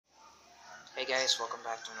Hey guys, welcome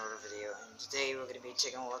back to another video, and today we're going to be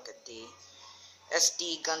taking a look at the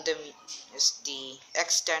SD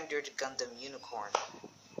X Standard Gundam Unicorn.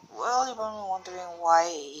 Well, you're probably wondering why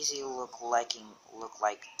is he look like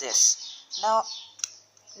this. Now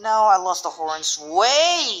I lost the horns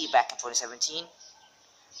way back in 2017.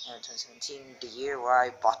 The year where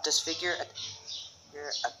I bought this figure at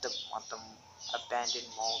the abandoned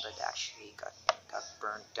mall that actually got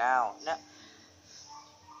burned down.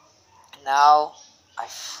 Now I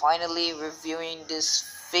finally reviewing this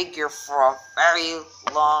figure for a very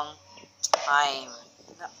long time.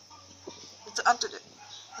 Now, to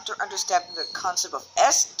understand the concept of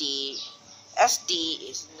SD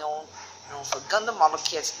is known for Gundam model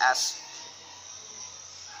kits as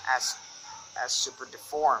super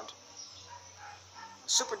deformed.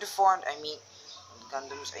 Super deformed, I mean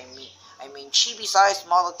Gundams. I mean chibi-sized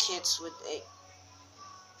model kits with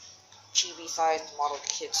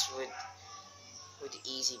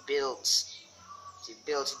easy builds. You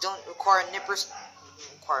don't require nippers.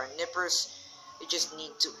 You just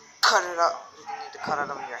need to cut it up. You need to cut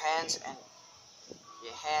it on your hands, and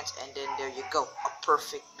then there you go, a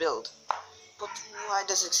perfect build. But why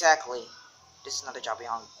does exactly? This is not a Jabby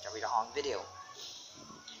Hong video.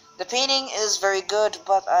 The painting is very good,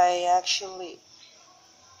 but I actually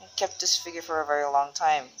kept this figure for a very long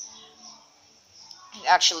time. It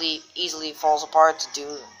actually easily falls apart to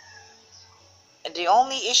do. And the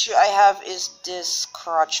only issue I have is this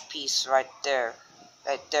crotch piece right there.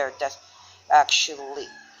 That's actually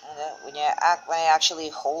when I actually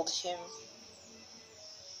hold him,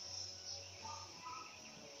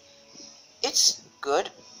 it's good,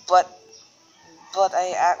 but when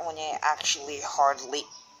I actually hardly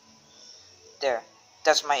there.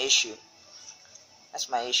 That's my issue.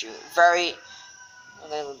 I'm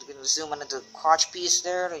gonna zoom into the crotch piece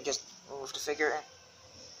there. I just move the figure.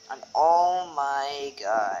 And oh my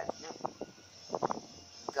god,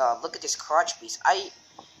 look at this crotch piece. I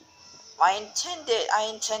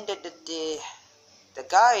intended that the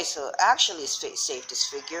guys who actually saved this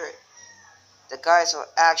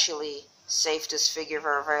figure,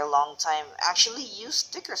 for a very long time, actually used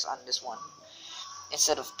stickers on this one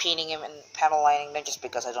instead of painting him and panel lining them, just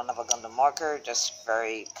because I don't have a Gundam marker. Just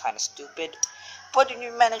very kind of stupid. But when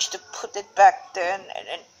you manage to put it back there and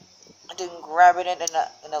then grab it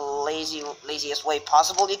in a laziest way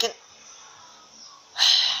possible, you can.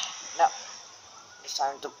 Now it's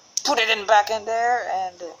time to put it back in there,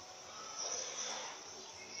 and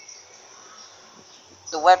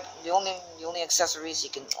the only accessories you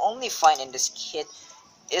can only find in this kit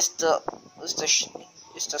is the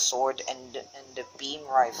sword and the beam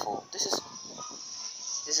rifle. This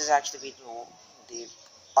is actually the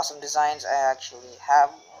awesome designs I actually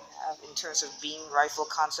have in terms of beam rifle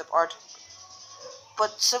concept art.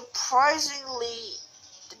 But surprisingly,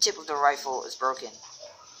 the tip of the rifle is broken.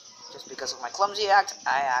 Just because of my clumsy act,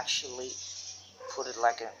 I actually put it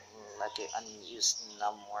like an unused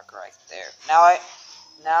numwork right there.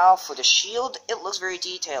 Now for the shield, it looks very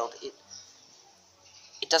detailed.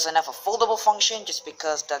 It doesn't have a foldable function, just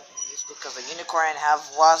because the Unicorn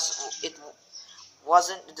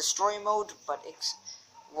wasn't the destroy mode, but it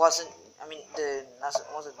wasn't. I mean,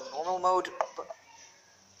 wasn't the normal mode,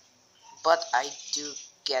 but I do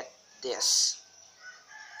get this.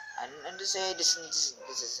 And to say this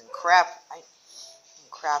isn't crap.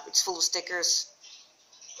 It's full of stickers.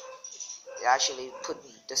 They actually put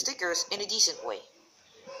the stickers in a decent way.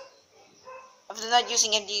 If they're not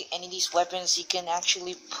using any of these weapons, you can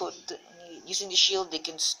actually using the shield, they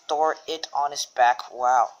can store it on his back.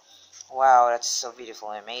 Wow, that's so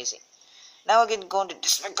beautiful and amazing. Now we're going to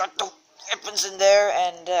disregard the weapons in there,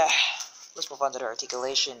 and let's move on to the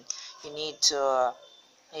articulation. You need to.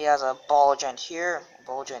 He has a ball joint here, and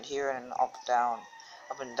an up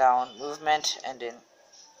and down movement, and then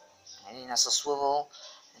he has a swivel,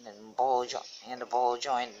 and then the ball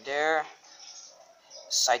joint there.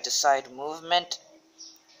 Side to side movement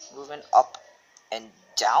up and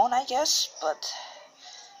down, I guess, but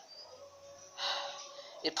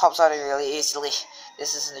it pops out really easily.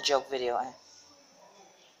 This isn't a joke video.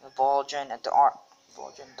 The ball joint at the arm.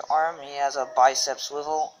 He has a bicep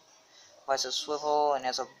swivel, and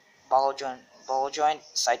has a ball joint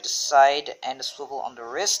side to side, and a swivel on the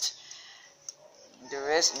wrist. And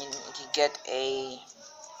you get a.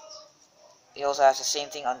 He also has the same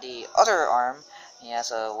thing on the other arm. He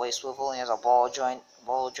has a waist swivel, and he has a ball joint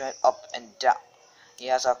up and down. He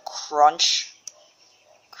has a crunch,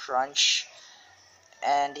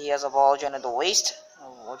 and he has a ball joint at the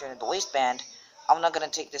waistband. I'm not gonna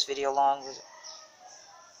take this video long.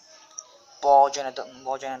 Ball joint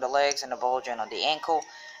on the legs, and a ball joint on the ankle,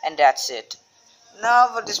 and that's it. Now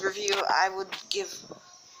for this review, I would give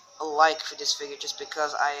a like for this figure just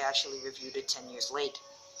because I actually reviewed it 10 years late.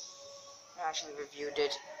 I actually reviewed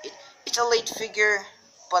it. It's a late figure,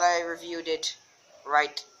 but I reviewed it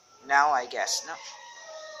right now, I guess.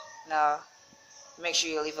 Now, make sure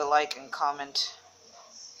you leave a like and comment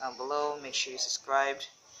down below. Make sure you subscribe.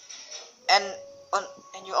 And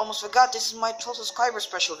you almost forgot, this is my 12 subscriber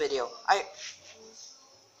special video. I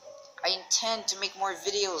intend to make more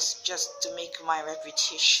videos just to make my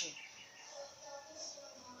reputation.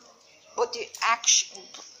 But the action,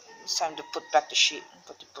 it's time to put back the sheet,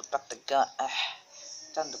 put back the gun.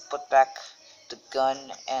 Time to put back the gun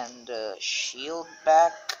and the shield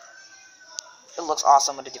back. It looks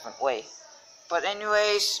awesome in a different way. But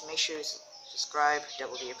anyways, make sure you subscribe. That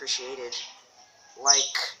will be appreciated.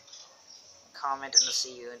 Like, comment, and I'll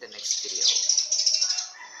see you in the next video.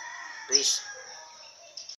 Peace.